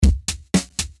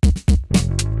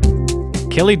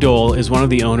Kelly Dole is one of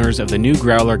the owners of the new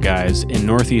Growler Guys in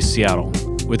Northeast Seattle.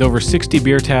 With over 60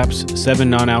 beer taps, 7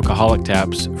 non-alcoholic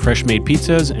taps, fresh-made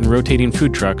pizzas, and rotating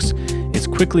food trucks, it's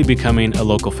quickly becoming a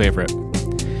local favorite.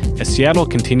 As Seattle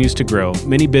continues to grow,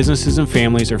 many businesses and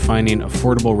families are finding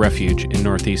affordable refuge in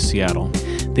Northeast Seattle.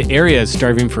 The area is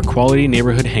starving for quality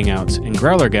neighborhood hangouts, and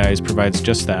Growler Guys provides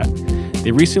just that.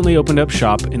 They recently opened up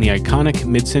shop in the iconic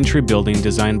mid-century building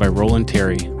designed by Roland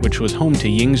Terry, which was home to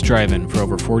Ying's Drive-In for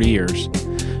over 40 years.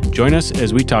 Join us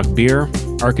as we talk beer,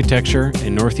 architecture,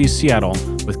 and Northeast Seattle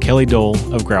with Kelly Dole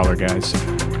of Growler Guys.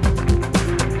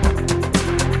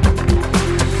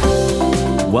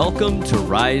 Welcome to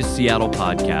Rise Seattle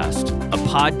Podcast, a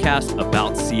podcast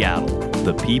about Seattle,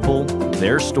 the people,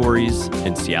 their stories,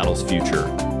 and Seattle's future.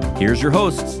 Here's your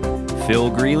hosts,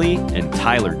 Phil Greeley and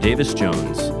Tyler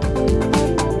Davis-Jones.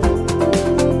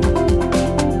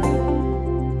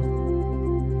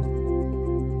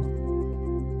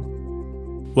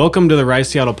 Welcome to the Rise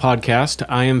Seattle Podcast.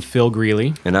 I am Phil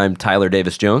Greeley. And I'm Tyler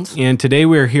Davis-Jones. And today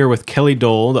we're here with Kelly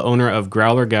Dole, the owner of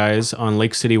Growler Guys on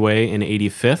Lake City Way in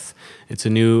 85th. It's a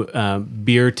new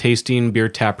beer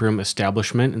tap room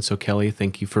establishment. And so, Kelly,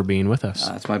 thank you for being with us.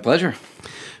 It's my pleasure.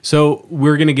 So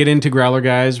we're going to get into Growler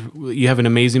Guys. You have an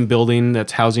amazing building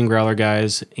that's housing Growler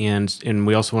Guys, and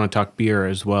we also want to talk beer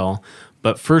as well.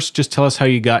 But first, just tell us how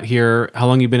you got here, how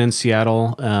long you've been in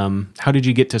Seattle, how did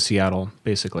you get to Seattle,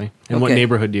 basically, and what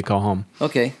neighborhood do you call home?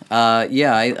 Okay.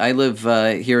 I live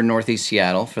here in Northeast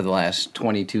Seattle for the last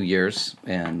 22 years,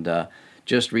 and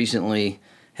just recently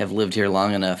have lived here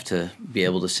long enough to be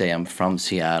able to say I'm from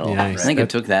Seattle. Nice. I think it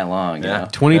took that long. Yeah.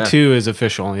 22 is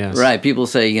official, yes. Right. People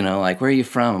say, like, where are you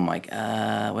from? I'm like,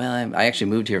 I actually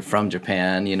moved here from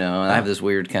Japan, and I have this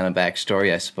weird kind of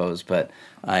backstory, I suppose, but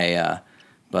I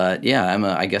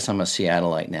guess I'm a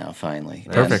Seattleite now, finally.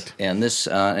 Perfect. And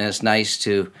it's nice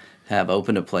to have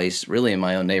opened a place really in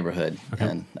my own neighborhood. Okay.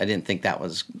 And I didn't think that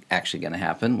was actually going to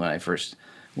happen when I first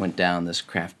went down this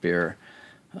craft beer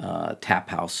tap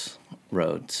house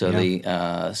road. So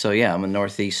I'm a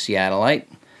Northeast Seattleite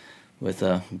with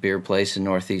a beer place in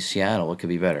Northeast Seattle. What could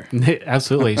be better?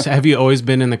 Absolutely. So have you always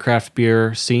been in the craft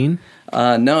beer scene?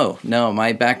 No.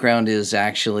 My background is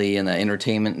actually in the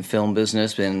entertainment and film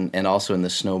business and also in the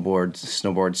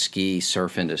snowboard, ski,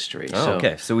 surf industry.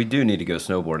 Okay. So we do need to go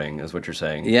snowboarding, is what you're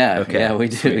saying. Yeah, okay. Yeah, we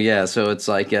do. Sweet. Yeah, so it's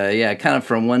like, kind of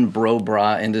from one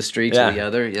bro-bra industry to the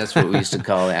other. That's what we used to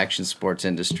call the action sports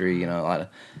industry. A lot of,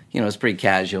 it's pretty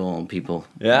casual and people.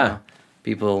 Yeah.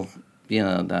 People...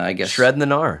 I guess shredding the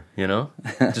gnar,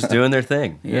 just doing their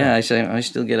thing. Yeah, I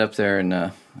still get up there,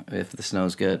 and if the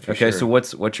snow's good, for sure. Okay, so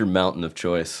what's your mountain of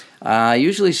choice?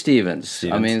 Usually Stevens.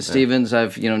 I mean, yeah. Stevens.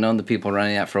 I've known the people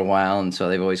running that for a while, and so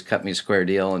they've always cut me a square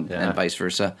deal, and vice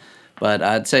versa. But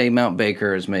I'd say Mount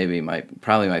Baker is maybe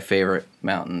probably my favorite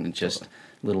mountain. It's just a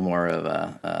little more of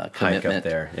a commitment hike up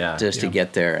there, to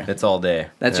get there. It's all day.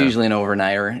 That's usually an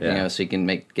overnighter, so you can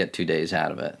get 2 days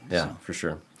out of it. Yeah, for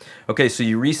sure. Okay, so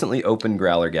you recently opened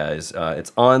Growler Guys.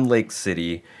 It's on Lake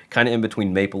City, kind of in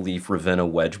between Maple Leaf, Ravenna,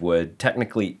 Wedgwood,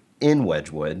 technically in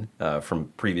Wedgwood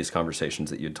from previous conversations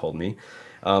that you had told me.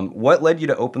 What led you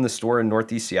to open the store in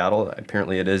Northeast Seattle?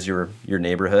 Apparently it is your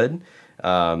neighborhood.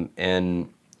 And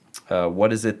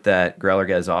what is it that Growler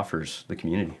Guys offers the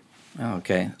community?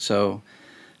 Okay, so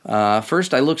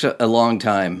first I looked a long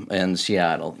time in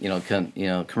Seattle.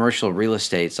 Commercial real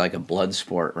estate's like a blood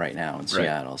sport right now in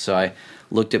Seattle. So I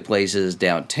looked at places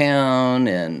downtown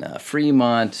and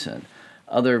Fremont and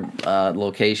other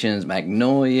locations,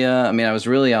 Magnolia. I mean, I was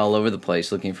really all over the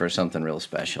place looking for something real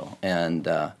special. And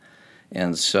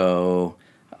so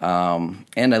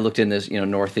I looked in this,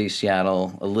 Northeast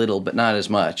Seattle a little, but not as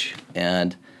much.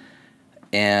 And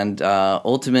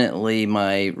ultimately,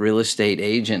 my real estate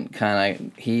agent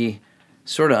he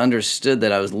sort of understood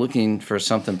that I was looking for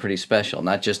something pretty special,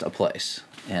 not just a place.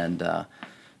 And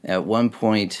at one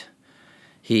point,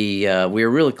 we were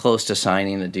really close to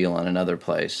signing a deal on another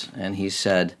place, and he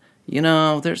said,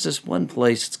 there's this one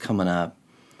place that's coming up.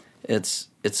 It's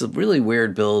a really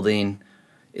weird building.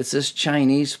 It's this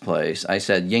Chinese place. I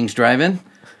said, Ying's Drive-In?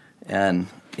 And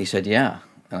he said, yeah.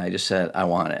 And I just said, I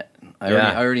want it.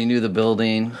 I already knew the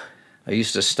building. I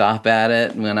used to stop at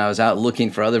it when I was out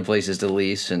looking for other places to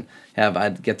lease, and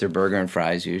I'd get their burger and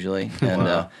fries usually, and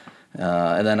wow.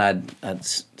 And then I'd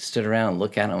stood around and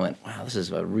look at it and went, wow, this is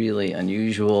a really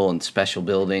unusual and special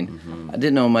building. Mm-hmm. I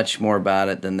didn't know much more about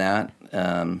it than that,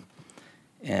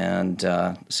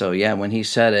 so when he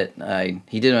said it,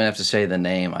 he didn't have to say the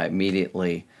name. I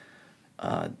immediately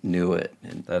knew it.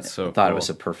 And that's so thought cool. It was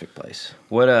a perfect place.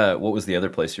 What was the other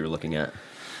place you were looking at?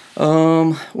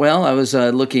 Well, I was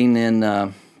looking in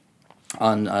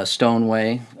on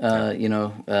Stoneway,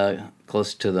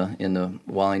 close to in the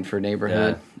Wallingford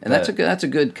neighborhood, and that's a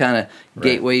good kind of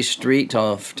gateway street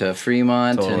to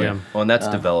Fremont. Totally. And, Well, and that's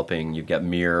developing. You've got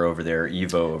Mirror over there,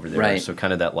 Evo over there, Right. so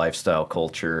kind of that lifestyle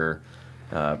culture.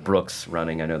 Brooks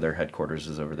running. I know their headquarters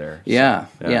is over there. Yeah,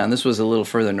 So, and this was a little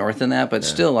further north than that, but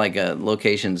still like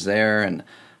locations there, and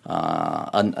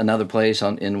another place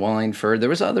in Wallingford. There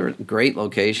was other great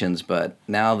locations, but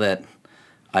now that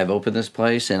I've opened this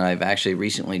place and I've actually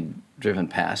recently driven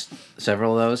past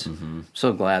several of those, I'm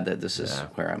so glad that this is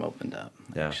where I'm opened up.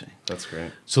 Yeah, Actually. that's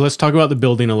great. So let's talk about the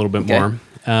building a little bit Okay.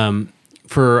 more.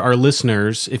 For our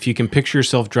listeners, if you can picture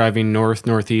yourself driving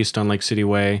northeast on Lake City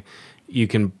Way, you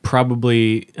can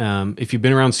probably, if you've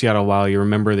been around Seattle a while, you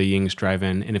remember the Ying's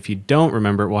Drive-In. And if you don't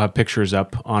remember it, we'll have pictures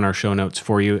up on our show notes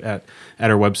for you at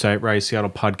our website,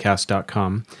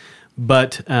 riseseattlepodcast.com.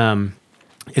 But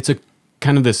it's a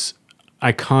kind of this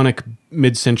iconic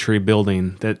mid-century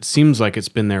building that seems like it's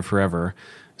been there forever.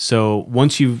 So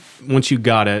once you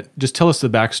got it, just tell us the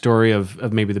backstory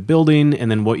of maybe the building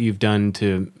and then what you've done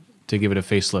to give it a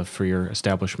facelift for your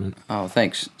establishment. Oh,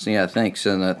 thanks. So, yeah, thanks,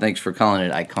 and thanks for calling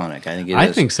it iconic. I think it is.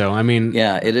 I think so. I mean,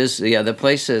 Yeah, it is. Yeah, the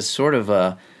place is sort of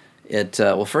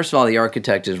well, first of all, the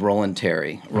architect is Roland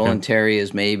Terry. Roland Terry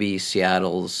is maybe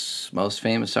Seattle's most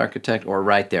famous architect, or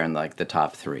right there in like the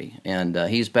top three. And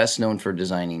he's best known for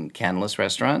designing Candless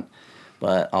Restaurant,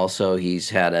 but also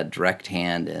he's had a direct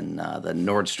hand in the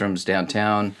Nordstrom's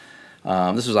downtown.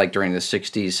 This was like during the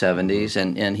 60s, 70s,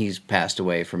 and he's passed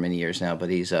away for many years now, but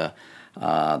he's the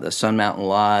Sun Mountain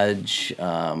Lodge.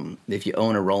 If you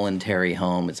own a Roland Terry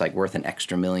home, it's like worth an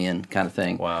extra $1 million kind of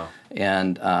thing. Wow.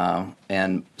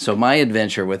 And so my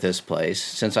adventure with this place,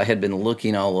 since I had been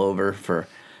looking all over for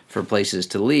places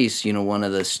to lease, one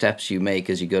of the steps you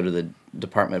make is you go to the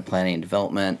Department of Planning and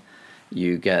Development.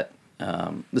 You get,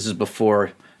 this is before,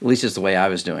 at least it's the way I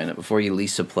was doing it. Before you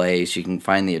lease a place, you can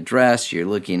find the address. You're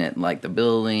looking at like the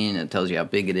building. It tells you how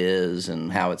big it is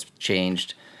and how it's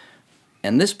changed.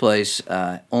 And this place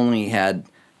only had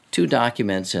 2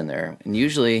 documents in there. And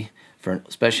usually,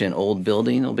 especially an old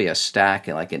building, there'll be a stack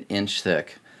like an inch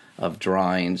thick of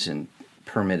drawings and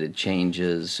permitted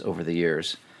changes over the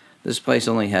years. This place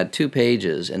only had 2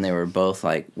 pages, and they were both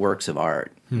like works of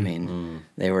art. I mean,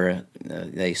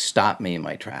 they stopped me in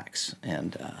my tracks.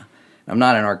 And I'm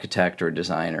not an architect or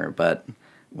designer, but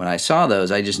when I saw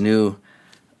those, I just knew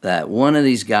that one of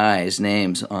these guys'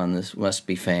 names on this must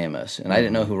be famous. And I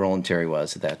didn't know who Roland Terry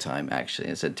was at that time, actually.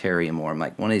 It said Terry and Moore. I'm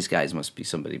like, one of these guys must be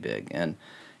somebody big. And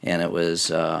it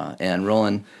was, and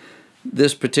Roland,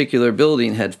 this particular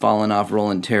building had fallen off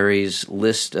Roland Terry's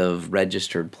list of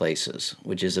registered places,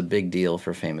 which is a big deal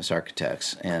for famous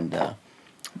architects. And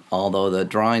although the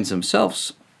drawings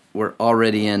themselves were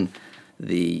already in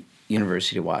the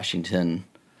University of Washington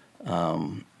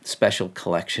special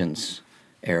collections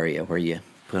area where you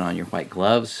put on your white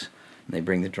gloves and they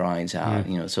bring the drawings out,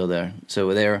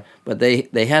 but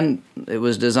they hadn't. It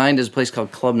was designed as a place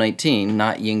called Club 19,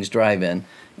 not Ying's Drive-In,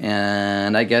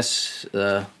 and I guess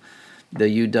the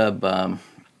UW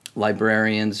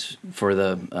librarians for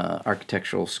the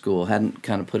architectural school hadn't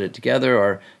kind of put it together,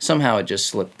 or somehow it just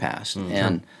slipped past.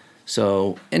 And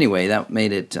so anyway, that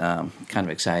made it kind of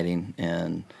exciting,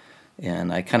 and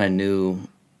I kind of knew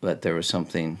that there was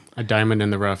something, a diamond in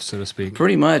the rough, so to speak.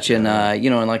 pretty much. And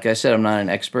and like I said, I'm not an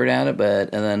expert at it, but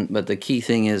the key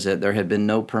thing is that there had been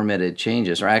no permitted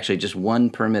changes, or actually just one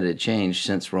permitted change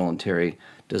since Roland Terry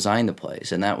designed the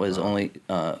place, and that was only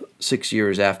 6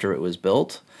 years after it was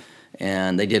built.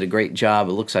 And they did a great job.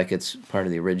 It looks like it's part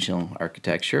of the original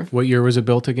architecture. What year was it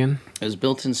built again? It was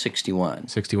built in 61.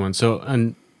 61.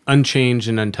 So unchanged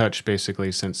and untouched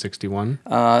basically since 61.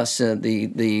 So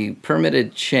the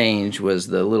permitted change was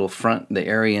the little front, the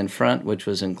area in front, which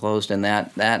was enclosed, and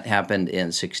that happened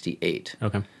in 68.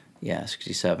 Okay. Yeah,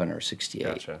 67 or 68.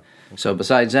 Gotcha. So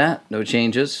besides that, no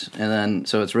changes. And then,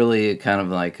 so it's really kind of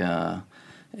like a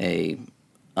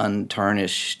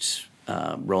untarnished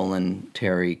Roland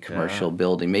Terry commercial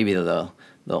building, maybe the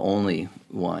only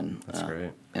one. That's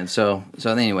great. And so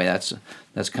anyway,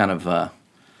 that's kind of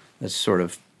that's sort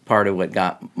of part of what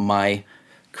got my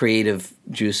creative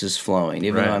juices flowing.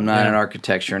 Even though I'm not an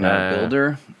architecture, not a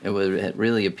builder, it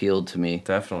really appealed to me.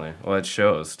 Definitely. Well, it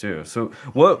shows too. So,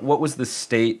 what was the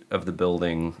state of the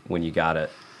building when you got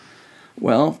it?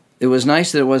 Well, it was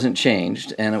nice that it wasn't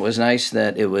changed, and it was nice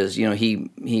that it was.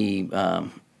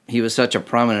 He was such a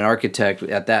prominent architect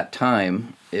at that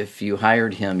time. If you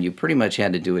hired him, you pretty much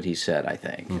had to do what he said, I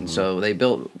think. And so they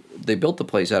built the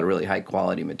place out of really high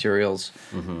quality materials.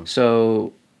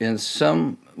 So in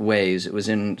some ways, it was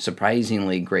in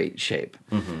surprisingly great shape.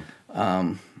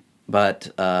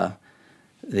 But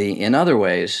in other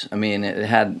ways, I mean,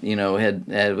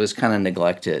 it was kind of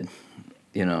neglected,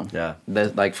 Yeah.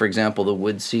 Like, for example, the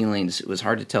wood ceilings, it was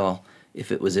hard to tell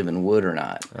if it was even wood or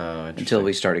not until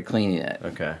we started cleaning it.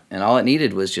 Okay. And all it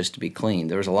needed was just to be cleaned.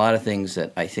 There was a lot of things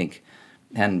that I think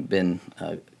hadn't been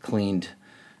cleaned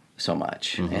so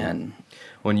much. Mm-hmm. And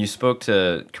When you spoke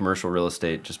to commercial real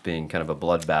estate just being kind of a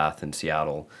bloodbath in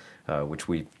Seattle, which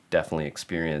we definitely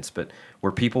experienced, but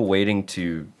were people waiting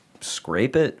to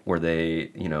scrape it? Were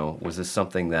they, was this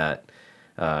something that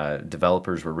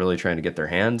developers were really trying to get their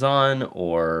hands on,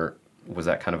 or was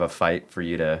that kind of a fight for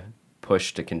you to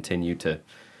push to continue to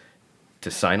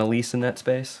sign a lease in that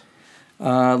space?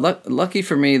 Lucky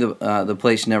for me, the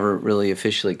place never really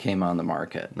officially came on the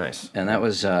market. Nice. And that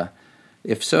was,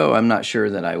 if so, I'm not sure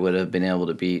that I would have been able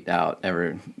to beat out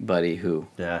everybody who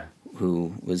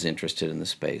was interested in the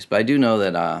space. But I do know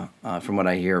that from what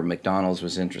I hear, McDonald's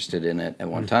was interested in it at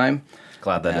one time.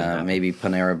 Glad that didn't happen. Maybe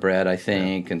Panera Bread, I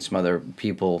think, and some other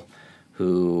people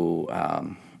who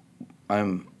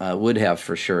would have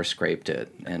for sure scraped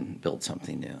it and built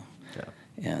something new. Yeah.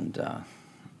 And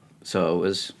so it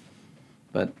was,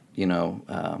 but,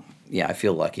 I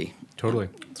feel lucky. Totally.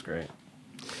 That's great.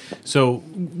 So,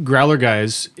 Growler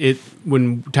guys,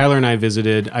 when Tyler and I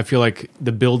visited, I feel like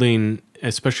the building,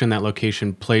 especially in that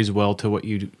location, plays well to what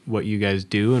you guys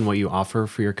do and what you offer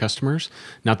for your customers.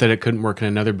 Not that it couldn't work in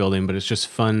another building, but it's just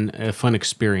a fun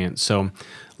experience. So,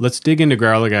 let's dig into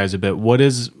Growler guys a bit.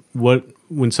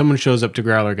 When someone shows up to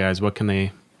Growler guys, what can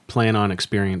they plan on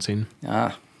experiencing?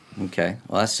 Okay.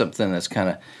 Well, that's something that's kind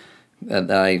of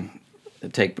that I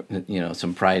take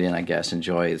some pride in, I guess,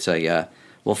 enjoy. It's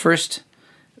well, first.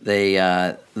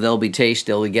 They'll be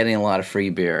getting a lot of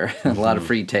free beer, a lot of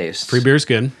free tastes. Free beer's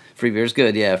good. Free beer's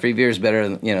good, yeah. Free beer's better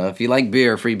than, if you like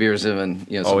beer, free beer's even,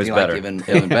 always better. Like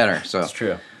even better. So that's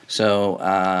true. So,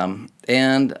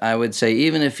 and I would say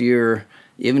even if you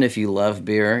love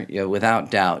beer,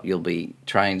 without doubt you'll be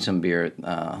trying some beer,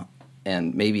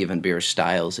 and maybe even beer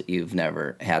styles that you've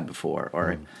never had before.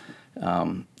 Or,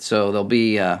 so there'll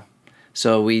be,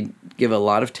 so we give a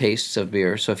lot of tastes of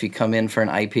beer. So if you come in for an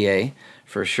IPA.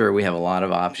 For sure, we have a lot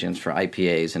of options for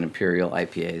IPAs and Imperial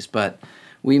IPAs, but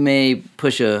we may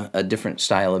push a different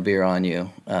style of beer on you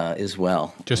as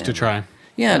well. Just to try.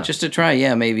 Yeah, just to try.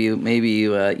 Yeah, maybe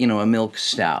a milk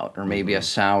stout or maybe a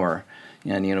sour,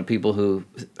 and people who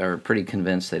are pretty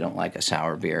convinced they don't like a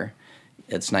sour beer.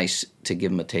 It's nice to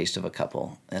give them a taste of a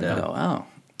couple and go, oh,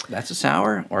 that's a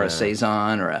sour or a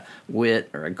saison or a wit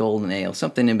or a golden ale,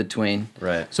 something in between.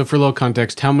 Right. So for a little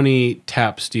context, how many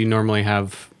taps do you normally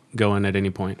have going at any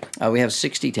point? We have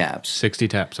 60 taps. 60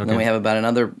 taps, okay. And then we have about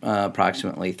another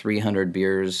approximately 300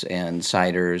 beers and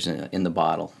ciders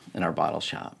in our bottle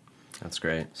shop. That's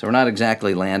great. So we're not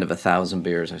exactly land of 1,000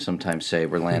 beers. I sometimes say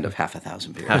we're land of half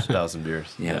 1,000 beers. Half 1,000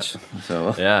 beers. Yes. Yeah.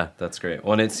 So yeah, that's great.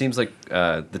 Well, and it seems like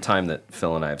the time that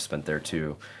Phil and I have spent there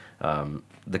too,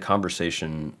 the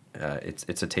conversation,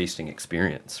 it's a tasting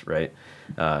experience, right?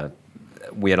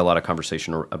 We had a lot of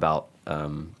conversation about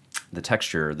the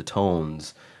texture, the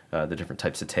tones, the different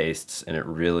types of tastes, and it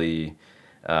really,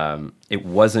 it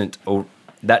wasn't,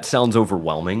 that sounds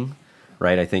overwhelming,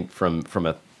 right? I think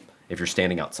if you're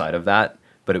standing outside of that,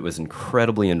 but it was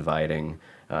incredibly inviting.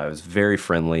 It was very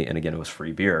friendly, and again, it was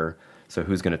free beer, so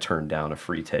who's going to turn down a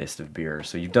free taste of beer?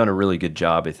 So you've done a really good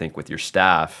job, I think, with your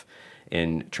staff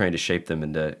in trying to shape them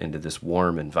into this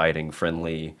warm, inviting,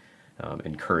 friendly,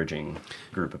 encouraging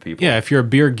group of people. Yeah, if you're a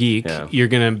beer geek, you're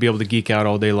going to be able to geek out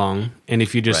all day long. And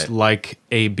if you just like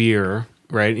a beer,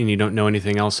 right, and you don't know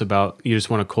anything else you just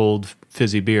want a cold,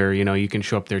 fizzy beer, you can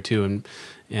show up there too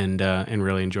and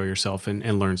really enjoy yourself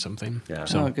and learn something. Yeah.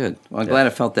 So good. Well, I'm glad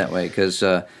I felt that way because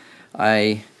when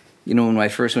I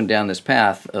first went down this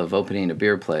path of opening a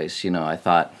beer place, I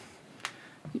thought,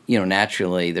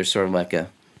 naturally there's sort of like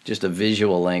just a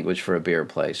visual language for a beer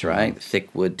place, right? Mm-hmm.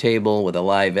 Thick wood table with a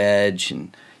live edge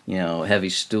and, heavy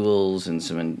stools and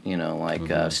some,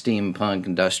 steampunk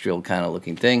industrial kind of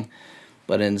looking thing.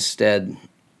 But instead,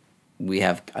 we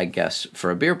have, I guess, for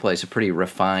a beer place, a pretty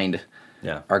refined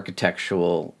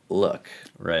architectural look.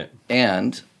 Right.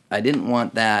 And I didn't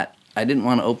want that. I didn't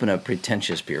want to open a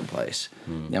pretentious beer place.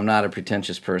 I'm not a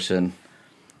pretentious person.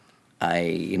 I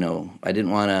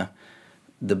didn't want to.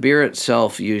 The beer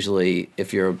itself, usually,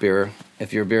 if you're a beer,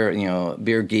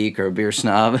 beer geek or a beer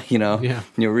snob, you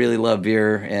really love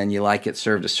beer and you like it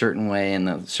served a certain way in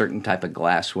a certain type of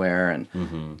glassware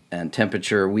and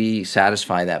temperature, we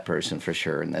satisfy that person for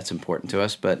sure, and that's important to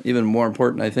us. But even more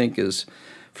important, I think, is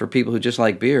for people who just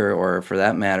like beer, or for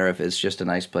that matter, if it's just a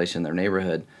nice place in their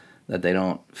neighborhood, that they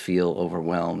don't feel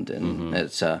overwhelmed. And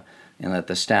it's and that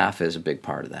the staff is a big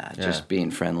part of that. Yeah. Just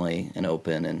being friendly and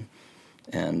open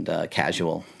and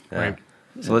casual. Yeah. Right.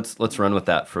 So let's run with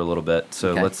that for a little bit. So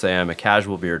Okay. let's say I'm a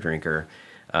casual beer drinker.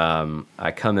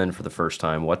 I come in for the first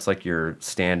time. What's like your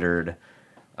standard?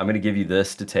 I'm going to give you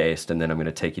this to taste, and then I'm going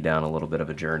to take you down a little bit of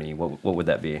a journey. What would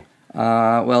that be?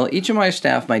 Well, each of my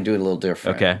staff might do it a little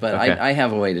different. Okay, But okay. I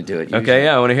have a way to do it. Usually. Okay,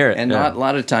 yeah, I want to hear it. And yeah. a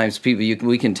lot of times, people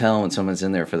we can tell when someone's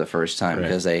in there for the first time Right.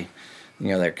 because they,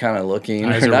 they're kind of looking.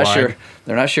 Eyes They're are not wide. sure.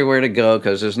 They're not sure where to go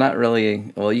because there's not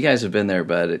really. Well, you guys have been there,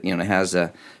 but it has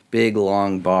a big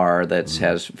long bar that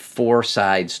has 4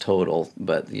 sides total.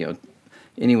 But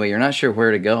anyway, you're not sure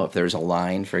where to go if there's a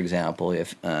line, for example.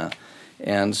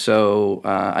 And so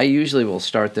I usually will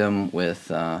start them with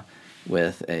a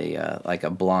like a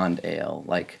blonde ale.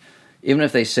 Like even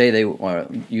if they say they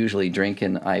usually drink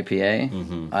an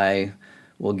IPA, I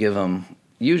will give them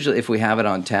usually if we have it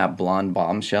on tap, blonde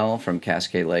bombshell from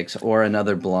Cascade Lakes or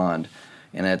another blonde.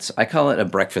 And I call it a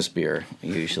breakfast beer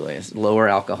usually. It's lower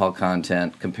alcohol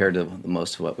content compared to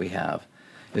most of what we have.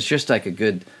 It's just like a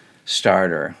good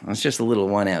starter. It's just a little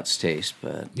 1 ounce taste,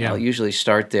 but Yeah. I'll usually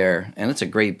start there. And it's a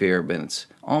great beer, but it's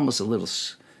almost a little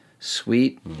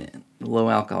sweet, low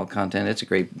alcohol content. It's a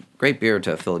great beer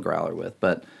to fill a growler with.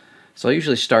 But so I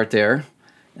usually start there,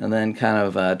 and then kind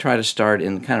of try to start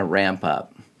and kind of ramp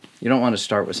up. You don't want to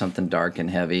start with something dark and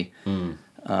heavy.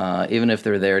 Even if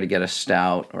they're there to get a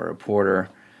stout or a porter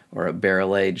or a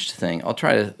barrel-aged thing, I'll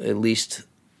try to at least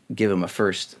give them a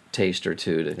first taste or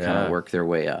two to kind Yeah. of work their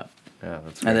way up. Yeah,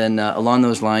 that's great. And then along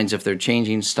those lines, if they're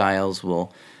changing styles,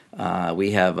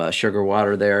 we have sugar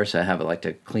water there, so I have it like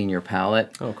to clean your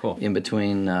palate. Oh, cool. In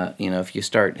between, if you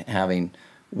start having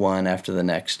one after the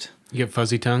next, You get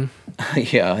fuzzy tongue.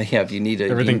 yeah. If you need to,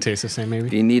 Everything tastes the same, If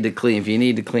maybe. you need to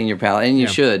clean your palate, and you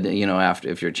Yeah. should, after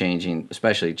if you're changing,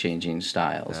 especially changing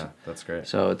styles. Yeah, that's great.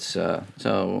 So it's Yeah,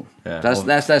 that's well-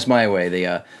 that's my way.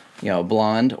 The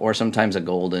blonde or sometimes a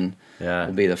golden Yeah.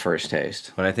 will be the first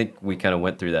taste. But I think we kind of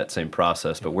went through that same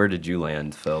process. But where did you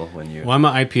land, Phil, when you? Well, I'm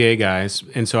an IPA guy,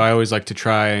 and so I always like to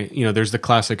try, there's the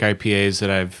classic IPAs that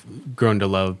I've grown to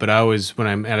love, but I always, when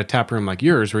I'm at a tap room like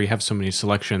yours, where you have so many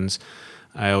selections,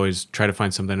 I always try to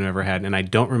find something I've never had, and I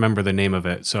don't remember the name of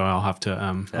it, so I'll have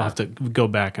to go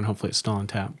back, and hopefully it's still on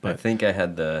tap. I But think I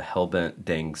had the Hellbent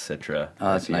Dang Citra.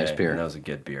 Oh, that's a nice IPA, beer. and that was a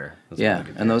good beer. That was a Yeah, really good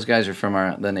and beer. those guys are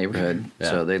from the neighborhood, Yeah.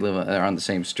 so they're on the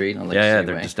same street on Lake Yeah, City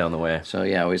they're Way. just down the way. So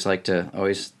yeah, I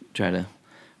always try to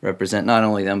represent not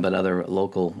only them but other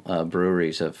local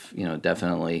breweries of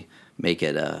definitely make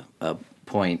it a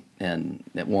point and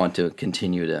that want to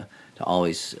continue to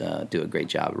always do a great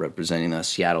job representing the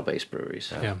Seattle-based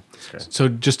breweries. yeah. great. So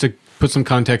just to put some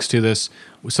context to this,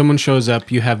 when someone shows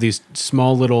up, you have these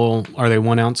small little, are they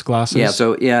 1 ounce glasses? Yeah,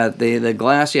 so the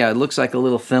glass, it looks like a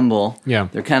little thimble. Yeah.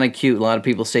 They're kind of cute. A lot of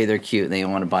people say they're cute and they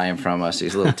want to buy them from us,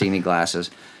 these little teeny glasses.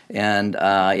 And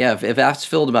if that's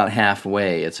filled about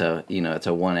halfway, it's a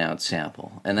 1 ounce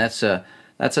sample. And that's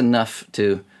enough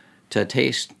to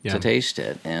taste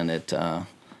it. And it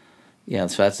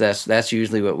so that's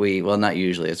usually not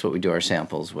usually, it's what we do our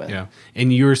samples with. Yeah.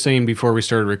 And you were saying before we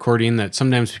started recording that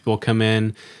sometimes people come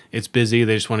in, it's busy,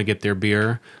 they just want to get their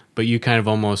beer, but you kind of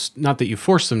almost, not that you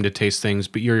force them to taste things,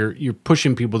 but you're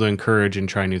pushing people to encourage and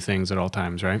try new things at all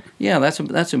times, right? Yeah,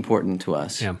 that's important to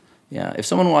us. Yeah. Yeah. If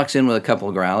someone walks in with a couple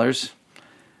of growlers,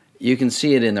 you can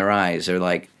see it in their eyes. They're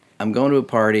like, I'm going to a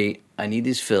party, I need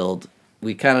these filled.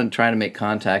 We kind of try to make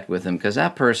contact with them because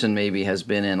that person maybe has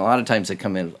been in. A lot of times they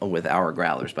come in with our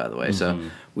growlers, by the way. So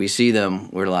we see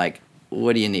them. We're like,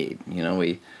 "What do you need?"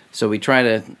 We try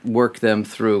to work them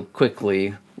through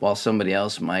quickly while somebody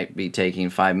else might be taking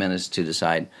 5 minutes to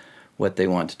decide what they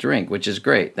want to drink, which is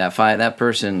great. That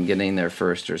person getting their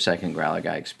first or second growler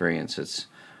guy experience.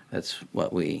 That's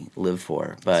what we live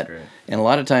for. But great. and a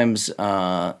lot of times,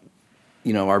 our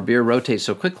beer rotates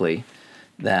so quickly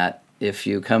that if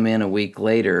you come in a week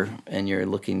later and you're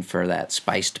looking for that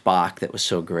spiced Bock that was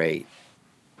so great,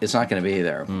 it's not going to be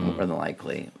there more than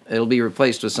likely. It'll be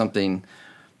replaced with something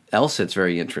else that's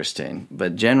very interesting.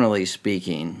 But generally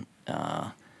speaking,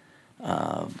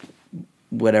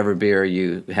 whatever beer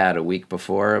you had a week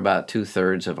before, about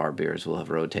 2/3 of our beers will have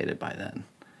rotated by then.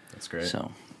 That's great.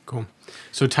 So. Cool.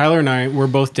 So Tyler and I, we're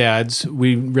both dads.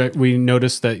 We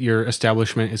noticed that your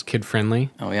establishment is kid friendly.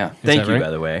 Oh yeah. Thank that you, right? by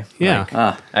the way. Yeah.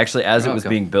 Like, actually, as it You're was welcome.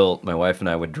 being built, my wife and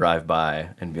I would drive by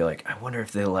and be like, I wonder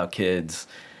if they allow kids.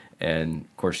 And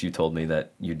of course, you told me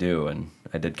that you do, and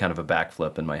I did kind of a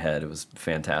backflip in my head. It was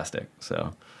fantastic.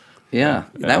 So Yeah.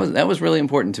 That was really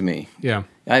important to me. Yeah.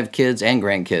 I have kids and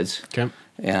grandkids. Okay.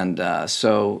 And I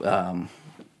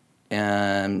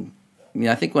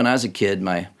think when I was a kid,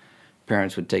 my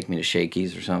parents would take me to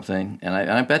Shakey's or something, and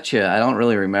I bet you, I don't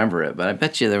really remember it, but I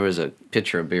bet you there was a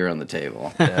pitcher of beer on the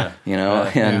table. Yeah. You know,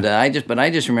 and yeah. I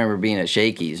just remember being at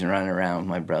Shakey's and running around with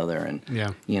my brother and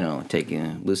Yeah. you know,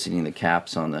 loosening the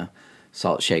caps on the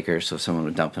salt shaker so someone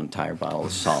would dump an entire bottle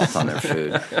of salt on their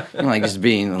food. You know, like just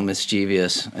being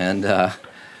mischievous. And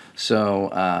so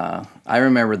I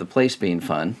remember the place being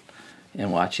fun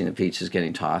and watching the pizzas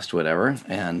getting tossed, whatever.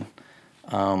 And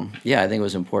yeah, I think it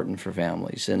was important for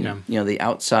families. And, Yeah. you know, the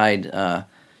outside,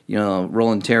 you know,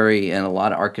 Roland Terry and a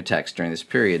lot of architects during this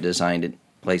period designed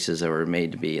places that were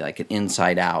made to be like an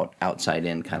inside-out,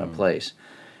 outside-in kind of place.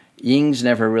 Ying's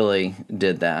never really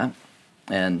did that.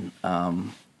 And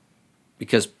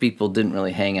because people didn't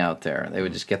really hang out there. They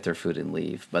would just get their food and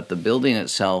leave. But the building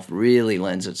itself really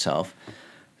lends itself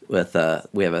with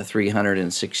we have a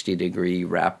 360-degree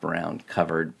wraparound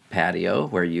covered patio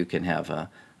where you can have a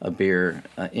beer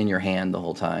in your hand the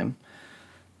whole time.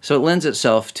 So it lends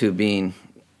itself to being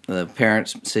the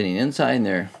parents sitting inside and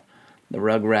the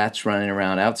rugrats running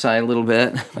around outside a little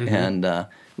bit. Mm-hmm. And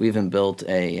we even built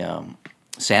a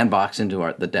sandbox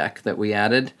into the deck that we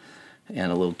added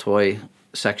and a little toy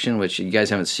section, which you guys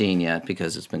haven't seen yet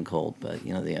because it's been cold. But,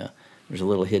 you know, there's a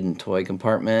little hidden toy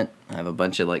compartment. I have a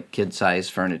bunch of, like,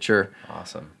 kid-sized furniture.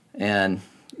 Awesome. And,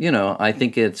 you know, I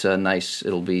think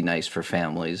it'll be nice for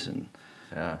families. And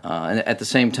and at the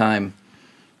same time,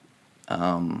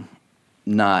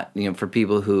 not, you know, for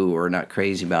people who are not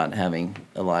crazy about having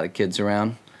a lot of kids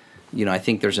around, you know, I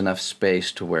think there's enough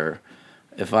space to where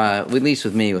at least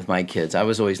with me, with my kids, I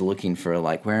was always looking for,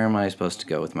 like, where am I supposed to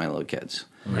go with my little kids?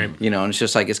 Right. You know, and it's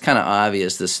just like, it's kind of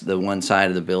obvious the one side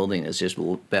of the building is just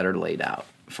better laid out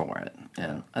for it.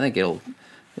 And I think it'll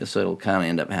kind of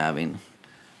end up having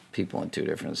people on two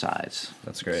different sides.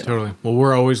 That's great. Totally. Well,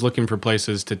 we're always looking for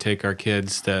places to take our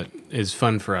kids that is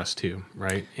fun for us too,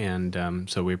 right? And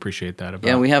so we appreciate that.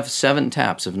 Yeah, we have 7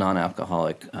 taps of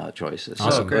non-alcoholic choices.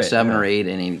 Awesome. So Great. 7 or 8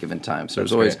 at any given time. So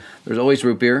That's there's always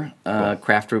root beer,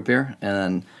 craft root beer, and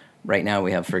then right now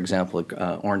we have, for example,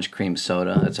 orange cream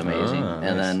soda. That's amazing. Oh,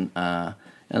 and nice.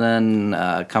 then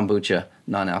kombucha,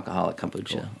 non-alcoholic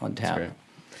kombucha on tap. Great.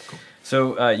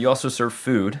 So you also serve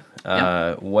food.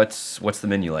 What's the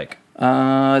menu like?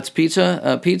 It's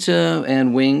pizza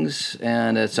and wings,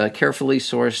 and it's a carefully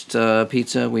sourced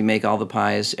pizza. We make all the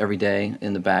pies every day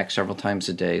in the back, several times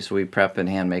a day. So we prep and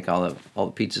hand make all the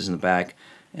pizzas in the back,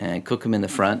 and cook them in the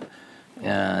front.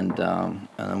 And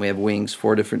then we have wings,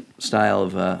 4 different style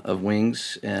of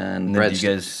wings, and then do you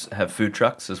guys have food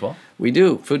trucks as well? We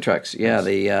do food trucks.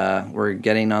 Yeah, we're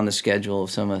getting on the schedule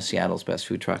of some of Seattle's best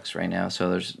food trucks right now. So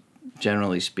there's,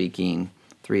 generally speaking,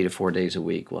 3 to 4 days a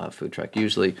week we'll have food truck.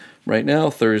 Usually, right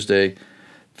now, Thursday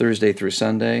through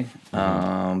Sunday.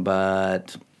 Mm-hmm.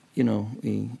 But you know,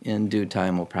 in due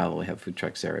time, we'll probably have food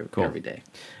trucks there every day.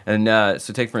 And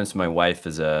so, take for instance, my wife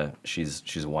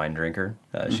she's a wine drinker.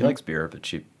 She likes beer, but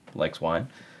she likes wine,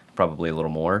 probably a little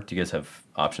more. Do you guys have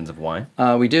options of wine?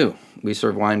 We do. We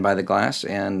serve wine by the glass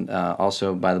and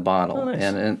also by the bottle. Oh, nice.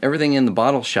 And everything in the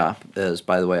bottle shop is,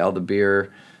 by the way, all the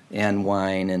beer and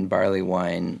wine and barley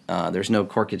wine. There's no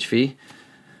corkage fee.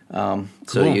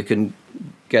 So you can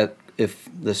get, if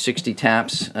the 60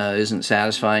 taps isn't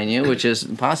satisfying you, which is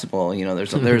possible, you know,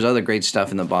 there's other great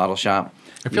stuff in the bottle shop.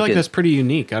 I feel like that's pretty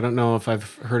unique. I don't know if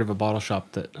I've heard of a bottle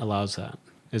shop that allows that.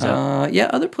 Is that? Yeah,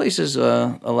 other places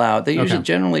allow it. They usually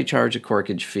generally charge a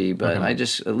corkage fee, but I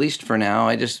just, at least for now,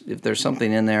 if there's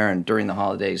something in there, and during the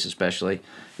holidays especially,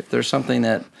 if there's something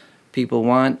that people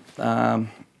want,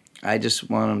 I just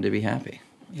want them to be happy.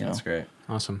 You know? That's great.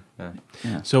 Awesome.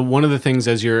 Yeah. So one of the things,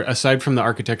 aside from the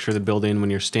architecture of the building, when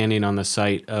you're standing on the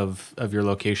site of your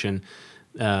location,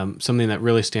 something that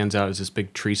really stands out is this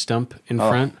big tree stump in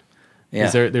front. Yeah.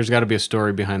 There's got to be a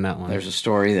story behind that one. There's a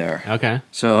story there. Okay.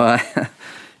 So,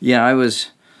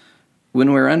 when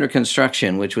we were under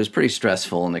construction, which was pretty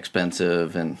stressful and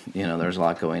expensive, and, you know, there's a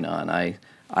lot going on,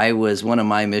 one of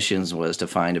my missions was to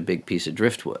find a big piece of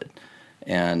driftwood.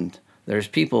 And there's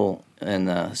people in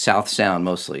the South Sound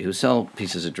mostly who sell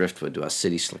pieces of driftwood to us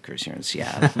city slickers here in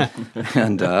Seattle.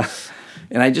 and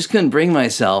I just couldn't bring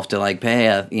myself to, like, pay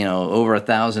over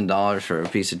 $1,000 for a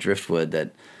piece of driftwood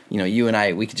that, you know, you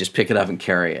and we could just pick it up and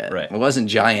carry it. Right. It wasn't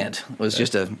giant. It was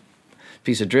just a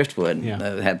piece of driftwood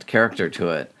that had character to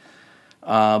it.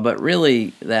 But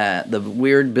really, the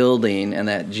weird building and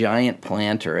that giant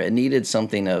planter, it needed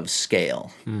something of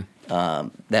scale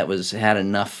that had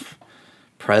enough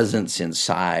presence in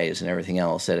size and everything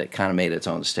else that it kind of made its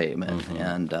own statement.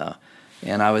 Mm-hmm.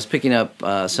 And I was picking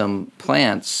up some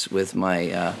plants with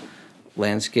my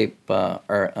landscape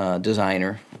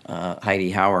designer,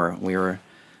 Heidi Hauer.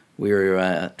 We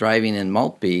were driving in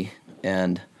Maltby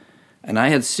And I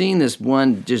had seen this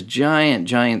one just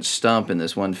giant stump in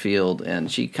this one field,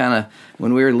 and she kind of,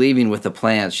 when we were leaving with the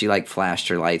plants, she like flashed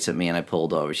her lights at me, and I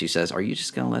pulled over. She says, "Are you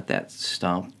just going to let that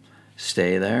stump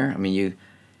stay there? I mean,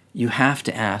 you have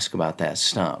to ask about that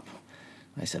stump."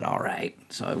 I said, "All right."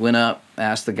 So I went up,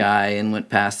 asked the guy, and went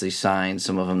past these signs,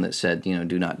 some of them that said,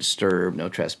 do not disturb, no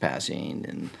trespassing,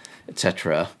 and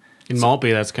etc. In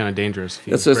Maltby, that's kind of dangerous.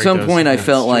 So at some point, I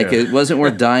felt like it wasn't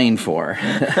worth dying for,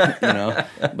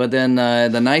 But then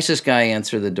the nicest guy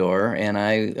answered the door, and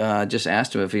I just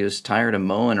asked him if he was tired of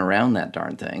mowing around that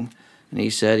darn thing, and he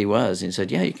said he was. And he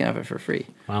said, "Yeah, you can have it for free."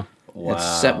 Wow.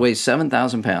 It weighs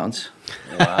 7,000 pounds.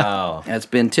 Wow. It's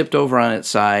been tipped over on its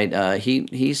side.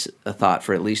 He's thought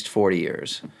for at least 40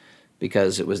 years,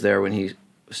 because it was there when he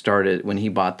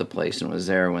bought the place, and it was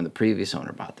there when the previous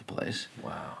owner bought the place.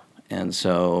 Wow. And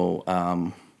so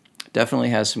definitely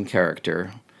has some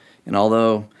character. And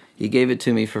although he gave it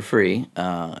to me for free,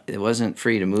 it wasn't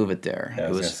free to move it there. Yeah, I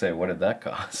was going to say, what did that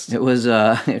cost? It was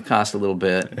it cost a little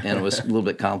bit, and it was a little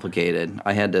bit complicated.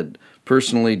 I had to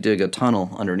personally dig a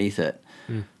tunnel underneath it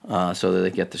so that they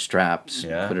get the straps,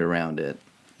 put it around it.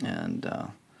 And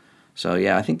so,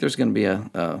 I think there's going to be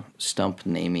a stump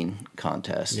naming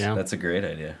contest. Yeah. That's a great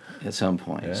idea. At some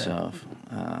point. Yeah. So,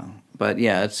 but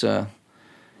it's...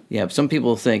 Yeah, some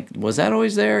people think, was that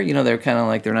always there? They're kind of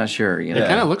like, they're not sure. It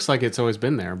kind of looks like it's always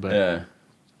been there, but...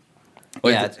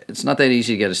 Yeah. It's not that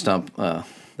easy to get a stump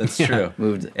That's true.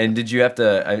 moved. And did you have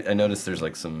to, I noticed there's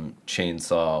like some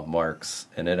chainsaw marks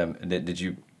in it. Did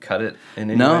you cut it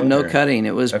in any way? No cutting.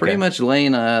 It was pretty much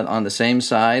laying on the same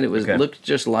side. It was looked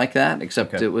just like that,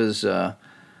 except it was, 40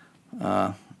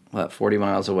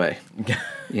 miles away.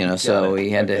 So we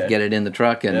had to get it in the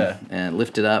truck and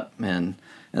lift it up, and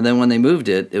then when they moved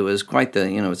it, it was quite the,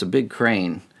 it's a big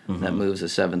crane that moves a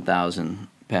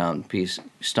 7,000-pound piece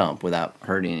stump without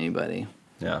hurting anybody.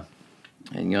 Yeah.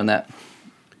 And that.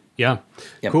 Yeah.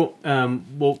 Yep. Cool.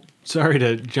 Well, sorry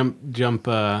to jump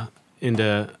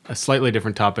into a slightly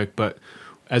different topic, but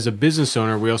as a business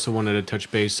owner, we also wanted to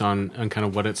touch base on kind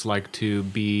of what it's like to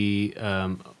be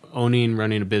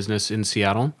running a business in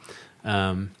Seattle.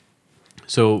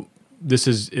 So this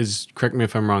is, correct me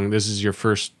if I'm wrong, this is your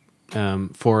first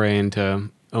foray into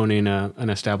owning an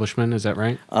establishment, is that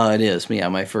right? It is. Yeah,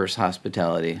 my first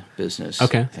hospitality business.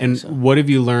 Okay. And what have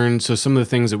you learned? So some of the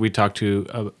things that we talked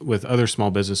to with other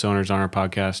small business owners on our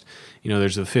podcast,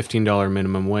 there's the $15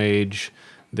 minimum wage.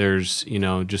 There's,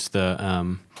 just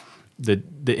the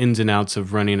ins and outs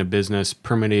of running a business,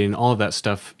 permitting, all of that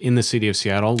stuff in the city of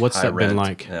Seattle. What's high that rent. been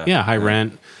like? Yeah, high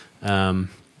rent.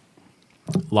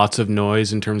 Lots of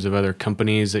noise in terms of other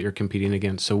companies that you're competing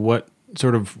against. So what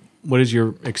has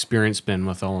your experience been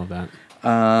with all of that?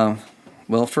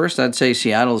 Well, first I'd say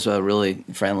Seattle's really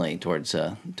friendly towards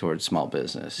small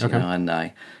business. Okay. And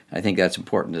I think that's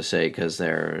important to say, because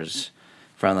there's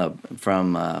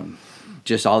from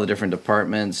just all the different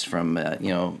departments, from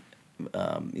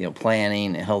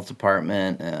planning, health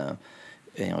department,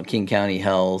 King County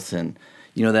Health, and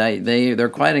they're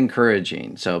quite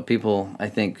encouraging. So people, I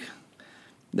think,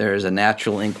 there's a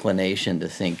natural inclination to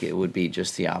think it would be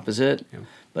just the opposite. Yeah.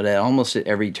 But almost at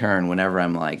every turn, whenever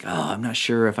I'm like, I'm not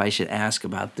sure if I should ask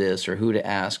about this or who to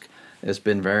ask, it's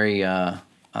been very, people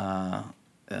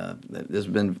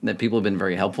have been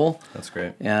very helpful. That's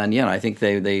great. And I think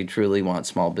they truly want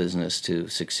small business to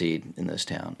succeed in this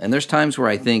town. And there's times where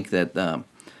I think that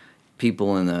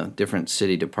people in the different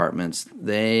city departments,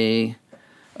 they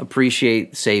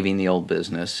appreciate saving the old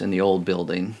business and the old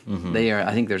building. Mm-hmm.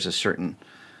 I think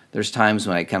there's times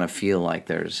when I kind of feel like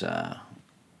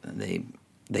they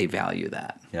value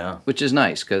that. Yeah. Which is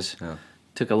nice, because it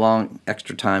took a long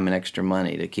extra time and extra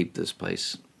money to keep this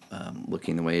place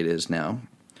looking the way it is now.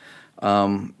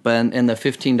 But in the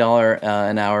 $15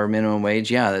 an hour minimum wage,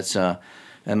 that's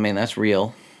that's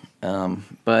real.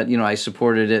 But I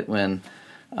supported it when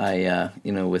I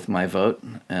with my vote.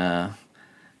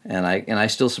 And I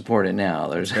still support it now.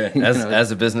 There's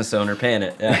as a business owner paying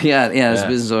it. As a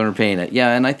business owner paying it.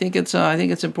 Yeah, and I think it's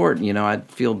important. I'd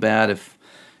feel bad if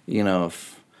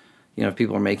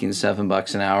people are making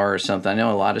 $7 an hour or something. I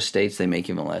know a lot of states they make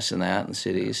even less than that. In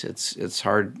cities, it's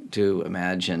hard to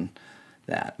imagine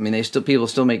that. I mean, people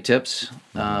still make tips,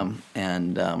 but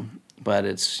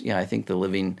it's I think the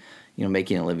living,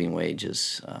 making a living wage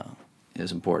is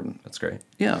important. That's great.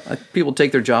 Yeah, people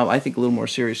take their job, I think, a little more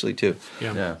seriously too.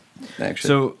 Yeah. Actually.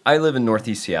 So I live in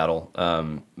Northeast Seattle.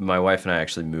 My wife and I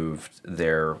actually moved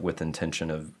there with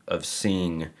intention of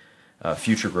seeing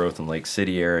future growth in Lake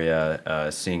City area,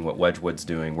 seeing what Wedgwood's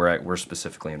doing. We're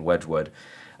specifically in Wedgwood.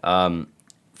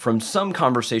 From some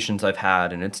conversations I've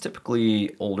had, and it's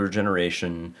typically older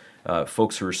generation,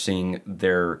 folks who are seeing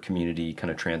their community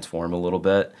kind of transform a little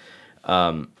bit.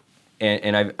 And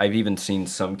I've even seen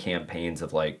some campaigns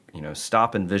of like,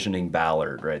 stop envisioning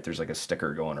Ballard, right? There's like a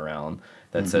sticker going around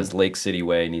that says Lake City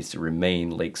Way needs to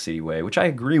remain Lake City Way, which I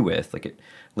agree with.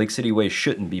 Lake City Way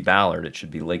shouldn't be Ballard. It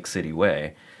should be Lake City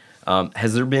Way.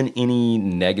 Has there been any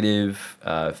negative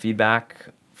feedback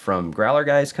from Growler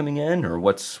guys coming in, or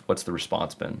what's the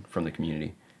response been from the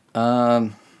community?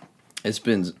 It's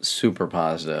been super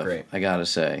positive. Great. I gotta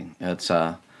say,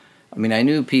 I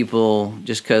knew people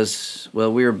just because,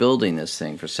 we were building this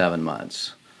thing for 7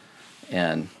 months,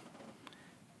 and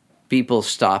people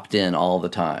stopped in all the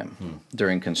time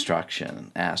during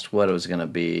construction, asked what it was going to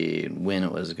be, when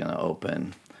it was going to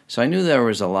open. So I knew there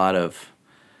was a lot of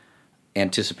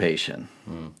anticipation.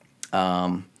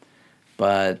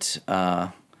 But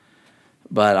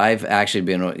I've actually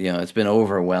been, it's been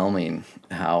overwhelming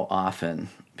how often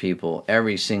people,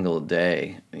 every single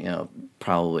day,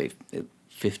 probably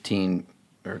 15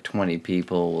 or 20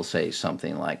 people will say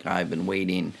something like, I've been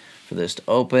waiting for this to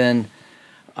open.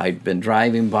 I've been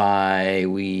driving by.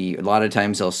 A lot of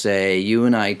times they'll say, you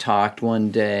and I talked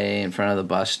one day in front of the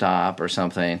bus stop or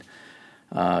something,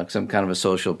 some kind of a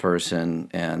social person,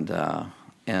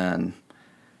 and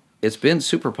it's been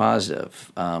super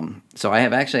positive. So I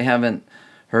haven't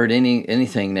heard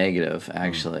anything negative,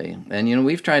 actually. And,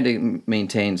 we've tried to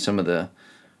maintain some of the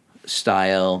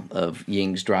style of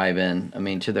Ying's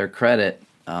Drive-In. To their credit,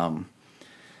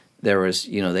 there was,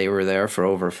 they were there for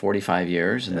over 45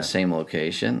 years in the same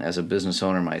location. As a business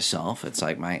owner myself, it's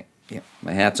like my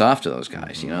hat's off to those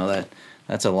guys.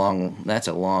 That's a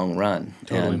long run.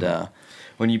 Totally. And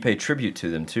when you pay tribute to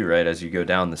them too, right? As you go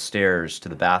down the stairs to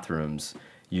the bathrooms,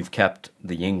 you've kept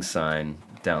the Ying sign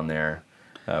down there,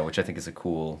 which I think is a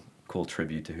cool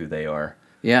tribute to who they are.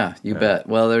 Yeah, you bet.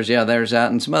 Well, there's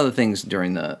that, and some other things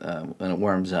during when it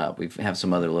warms up. We have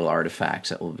some other little artifacts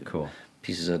that will be cool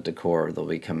pieces of decor that'll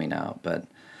be coming out. But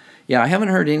I haven't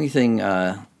heard anything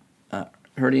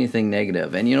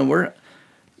negative. And we're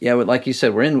like you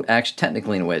said, we're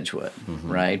technically in Wedgwood,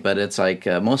 right? But it's like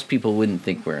most people wouldn't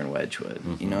think we're in Wedgwood.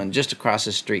 And just across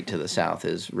the street to the south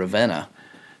is Ravenna.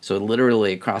 So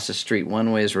literally across the street,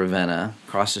 one way is Ravenna.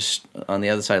 On the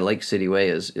other side, Lake City Way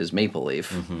is Maple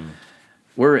Leaf.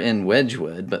 We're in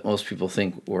Wedgwood, but most people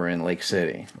think we're in Lake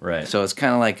City. Right. So it's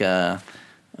kind of like that's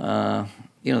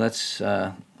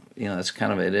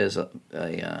kind of, it is a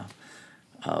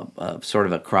sort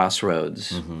of a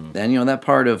crossroads. And that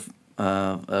part of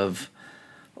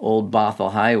Old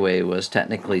Bothell Highway was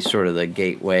technically sort of the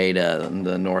gateway to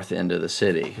the north end of the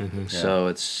city. So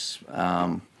it's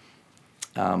I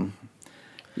think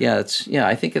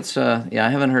it's I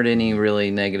haven't heard any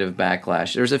really negative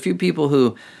backlash. There's a few people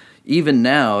who even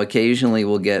now occasionally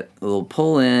will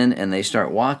pull in and they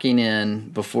start walking in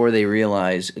before they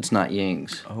realize it's not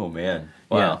Ying's. Oh man.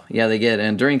 Wow. Yeah, they get,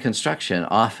 and during construction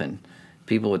often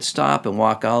people would stop and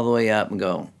walk all the way up and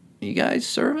go, "You guys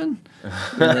serving?"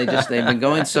 They've been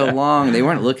going so long, they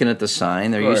weren't looking at the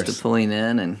sign. They're used to pulling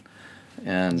in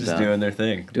and just doing their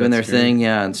thing.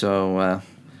 Yeah, and so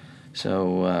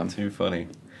too funny.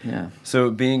 Yeah.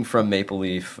 So being from Maple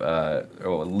Leaf, or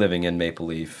living in Maple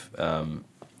Leaf,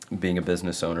 being a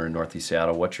business owner in Northeast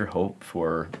Seattle, what's your hope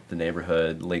for the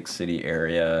neighborhood, Lake City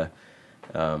area?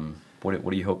 What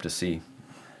do you hope to see?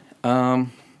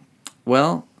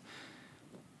 Well,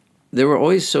 there were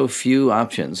always so few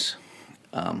options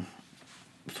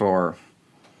for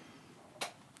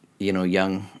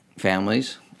young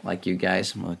families like you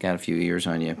guys. Well, I got a few years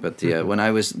on you, but when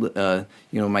I was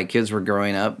my kids were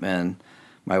growing up and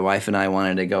my wife and I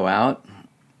wanted to go out,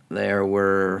 there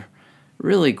were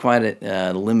really quite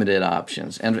limited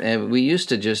options, and we used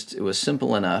to it was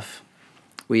simple enough.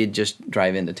 We'd just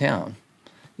drive into town,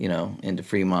 into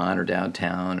Fremont or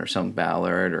downtown or some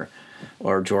Ballard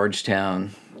or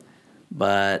Georgetown.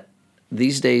 But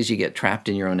these days you get trapped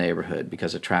in your own neighborhood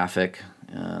because of traffic,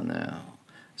 and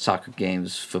soccer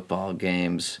games, football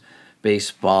games,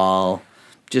 baseball,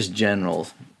 just general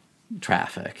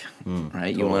traffic,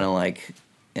 right? You want to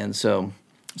and so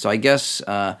I guess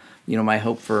my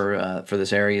hope for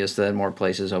this area is that more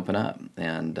places open up,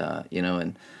 and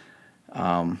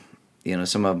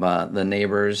some of the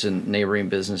neighbors and neighboring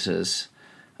businesses.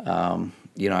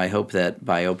 I hope that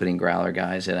by opening Growler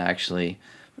Guys, it actually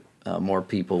more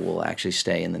people will actually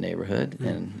stay in the neighborhood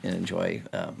and enjoy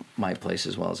my place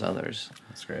as well as others.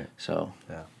 That's great. So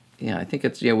I think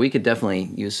we could definitely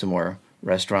use some more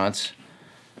restaurants.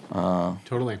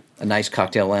 Totally. A nice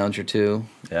cocktail lounge or two.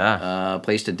 Yeah. A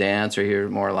place to dance or hear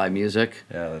more live music.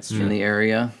 Yeah, that's true. In the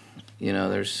area.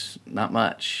 there's not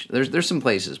much. There's some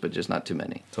places, but just not too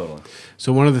many. Totally.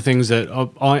 So one of the things that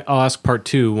I'll ask part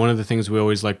two, one of the things we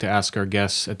always like to ask our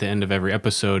guests at the end of every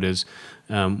episode is,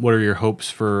 what are your hopes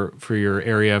for your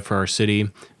area, for our city,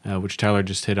 which Tyler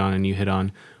just hit on and you hit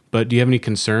on. But do you have any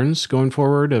concerns going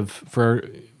forward for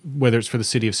whether it's for the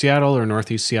city of Seattle or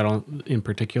Northeast Seattle in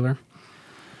particular?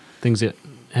 Things that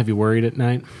have you worried at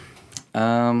night?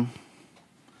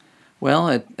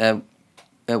 Well, at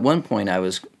one point I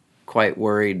was quite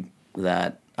worried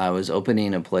that I was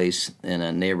opening a place in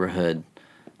a neighborhood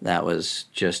that was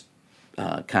just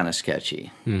kind of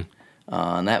sketchy.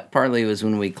 And that partly was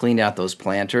when we cleaned out those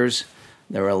planters.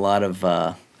 There were a lot of,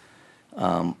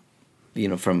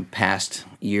 from past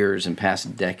years and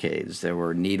past decades. There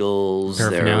were needles,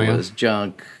 there was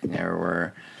junk, there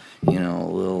were,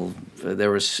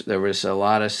 there was a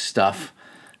lot of stuff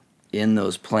in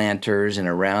those planters and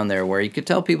around there where you could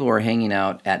tell people were hanging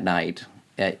out at night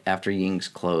after Ying's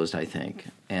closed, I think.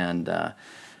 And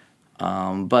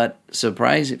but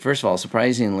first of all,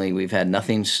 surprisingly, we've had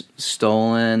nothing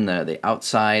stolen. The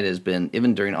outside has been,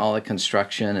 even during all the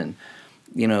construction, and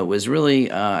it was really,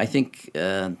 I think,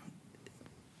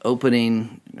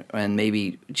 opening and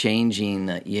maybe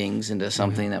changing Ying's into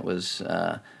something that was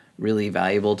really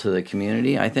valuable to the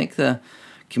community. I think the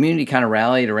community kind of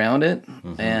rallied around it,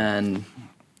 and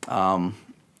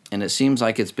it seems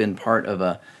like it's been part of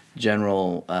a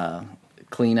general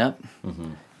cleanup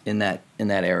in that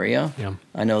area. Yeah.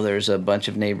 I know there's a bunch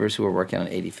of neighbors who are working on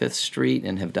 85th Street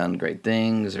and have done great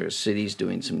things. There's cities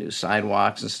doing some new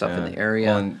sidewalks and stuff in the area.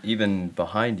 Well, and even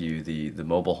behind you, the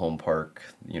mobile home park,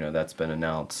 that's been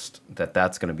announced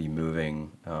that's going to be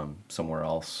moving somewhere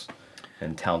else,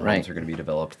 and townhomes are going to be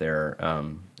developed there.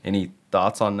 Any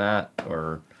thoughts on that,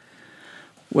 or?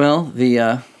 Well,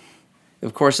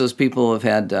 of course, those people have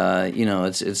had,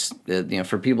 it's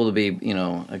for people to be,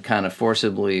 kind of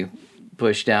forcibly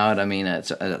pushed out. I mean,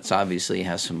 it's obviously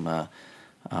has some,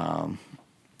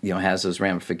 has those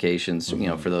ramifications,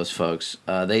 for those folks.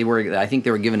 I think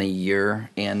they were given a year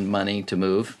and money to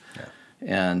move,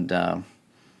 and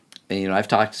I've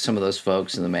talked to some of those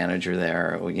folks and the manager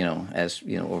there, over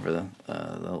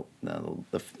the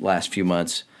last few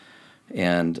months,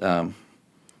 and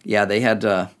they had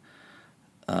the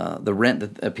rent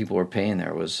that people were paying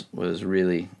there was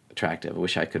really attractive. I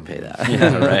wish I could pay that.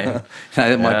 Yeah,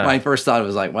 right. My first thought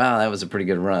was like, wow, that was a pretty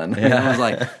good run. Yeah. I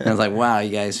was like, wow, you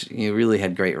guys, you really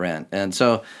had great rent. And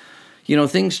so,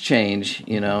 things change,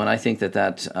 and I think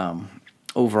that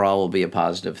overall will be a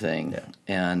positive thing. Yeah.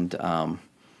 And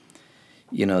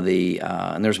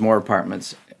and there's more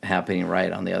apartments happening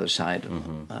right on the other side.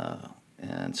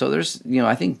 And so there's,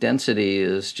 I think density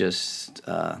is just,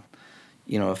 a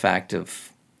fact of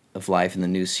life in the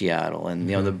new Seattle. And,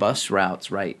 the bus routes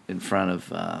right in front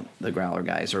of the Growler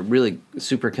guys are really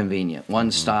super convenient. One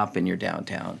stop and you're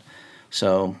downtown.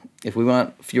 So if we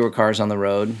want fewer cars on the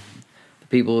road,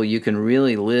 you can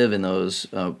really live in those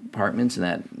apartments in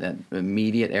that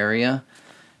immediate area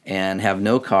and have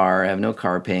no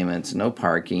car payments, no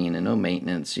parking, and no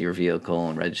maintenance of your vehicle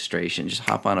and registration. Just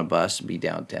hop on a bus and be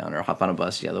downtown, or hop on a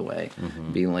bus the other way,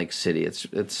 be in Lake City.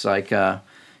 It's like, in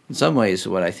some ways,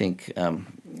 what I think,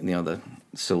 the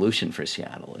solution for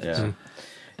Seattle is. Yeah.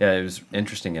 Yeah, it was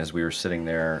interesting as we were sitting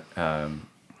there. I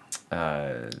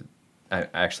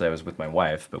was with my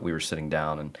wife, but we were sitting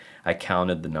down, and I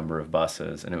counted the number of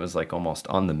buses, and it was like almost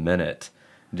on the minute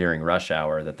during rush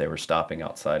hour that they were stopping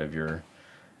outside of your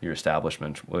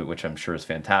establishment, which I'm sure is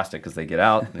fantastic because they get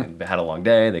out, they had a long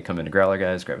day, they come into Growler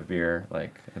guys, grab a beer,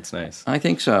 like it's nice. I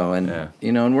think so, and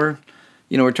and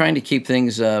we're trying to keep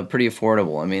things pretty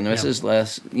affordable. I mean, this is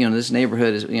less, this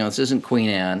neighborhood is, this isn't Queen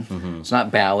Anne, it's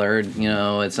not Ballard,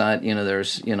 it's not,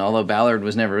 there's, although Ballard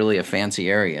was never really a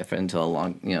fancy area until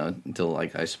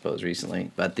like I suppose recently,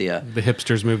 but the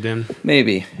hipsters moved in.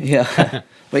 Maybe, yeah.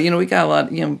 But we got a lot,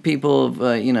 people,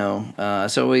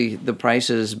 so the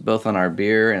prices both on our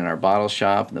beer and our bottle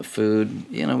shop and the food,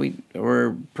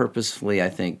 we're purposefully, I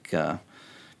think,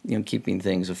 keeping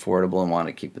things affordable and want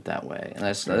to keep it that way. And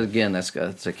that's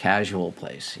a casual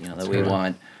place, that we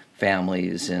want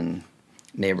families and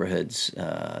neighborhoods,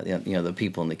 the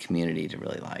people in the community to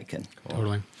really like. And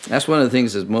totally. That's one of the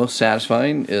things that's most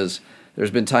satisfying is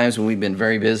there's been times when we've been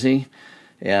very busy.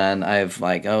 And I've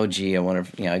like, oh, gee, I wonder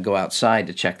if, I go outside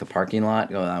to check the parking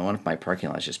lot. I wonder if my parking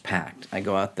lot's just packed. I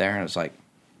go out there and it's like,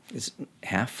 it's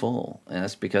half full. And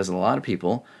that's because a lot of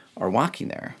people are walking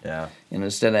there. Yeah. And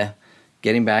instead of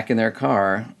getting back in their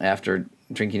car after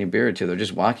drinking a beer or two, they're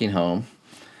just walking home.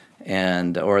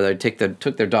 Or they took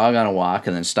their dog on a walk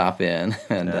and then stop in.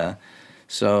 And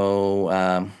So,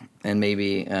 and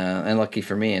maybe, and lucky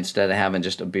for me, instead of having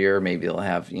just a beer, maybe they'll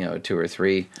have 2 or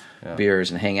 3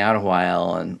 beers and hang out a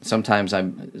while. And sometimes I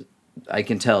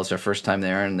can tell it's their first time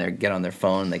there, and they get on their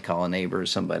phone, they call a neighbor or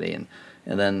somebody, and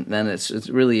then it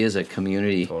really is a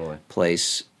community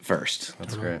place first.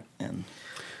 That's great. And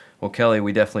well, Kelly,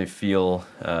 we definitely feel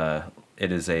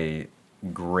it is a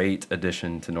great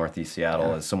addition to Northeast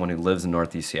Seattle. Yeah. As someone who lives in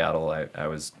Northeast Seattle, I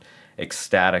was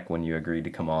ecstatic when you agreed to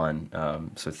come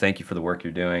on. So thank you for the work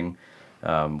you're doing.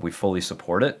 We fully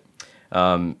support it.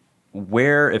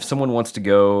 If someone wants to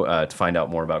go to find out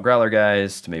more about Growler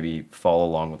Guys, to maybe follow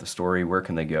along with the story, where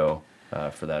can they go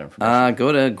for that information?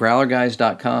 Go to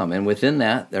growlerguys.com, and within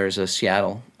that, there's a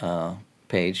Seattle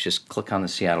page. Just click on the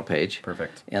Seattle page.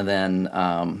 Perfect. And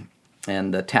then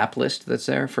and the tap list that's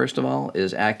there, first of all,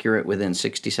 is accurate within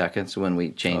 60 seconds when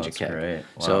we change a keg. Great.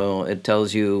 Wow. So it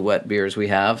tells you what beers we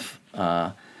have,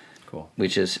 cool.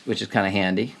 which is kind of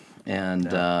handy, and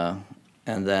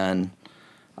then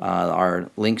our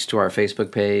links to our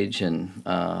Facebook page and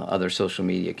other social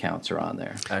media accounts are on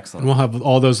there. Excellent. And we'll have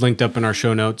all those linked up in our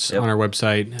show notes on our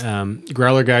website.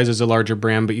 Growler Guys is a larger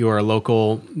brand, but you are a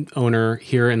local owner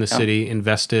here in the city,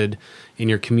 invested in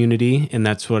your community, and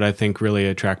that's what I think really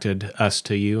attracted us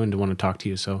to you and to want to talk to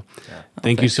you. So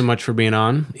thank you so much for being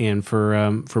on and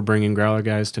for bringing Growler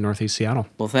Guys to Northeast Seattle.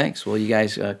 Well, thanks. Well, you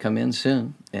guys come in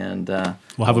soon, and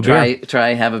we'll have a beer.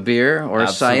 Try have a beer or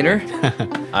Absolutely. a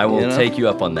cider. I will take you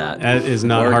up on that. That is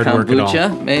not or hard work at all.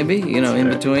 kombucha, maybe, in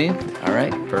between. All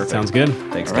right. Perfect. Sounds good.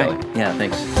 Thanks, All Kelly. right. Yeah,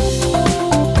 thanks.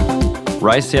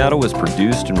 Rise Seattle was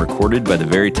produced and recorded by the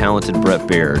very talented Brett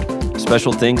Baird.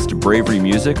 Special thanks to Bravery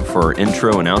Music for our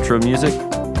intro and outro music.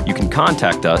 You can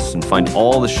contact us and find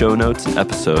all the show notes and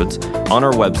episodes on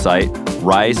our website,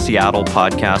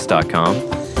 riseseattlepodcast.com.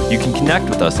 You can connect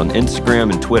with us on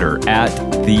Instagram and Twitter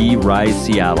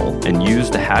 @TheRiseSeattle and use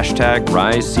the hashtag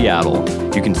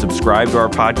 #RiseSeattle. You can subscribe to our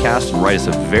podcast and write us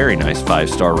a very nice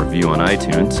 5-star review on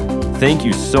iTunes. Thank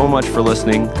you so much for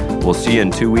listening. We'll see you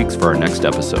in 2 weeks for our next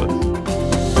episode.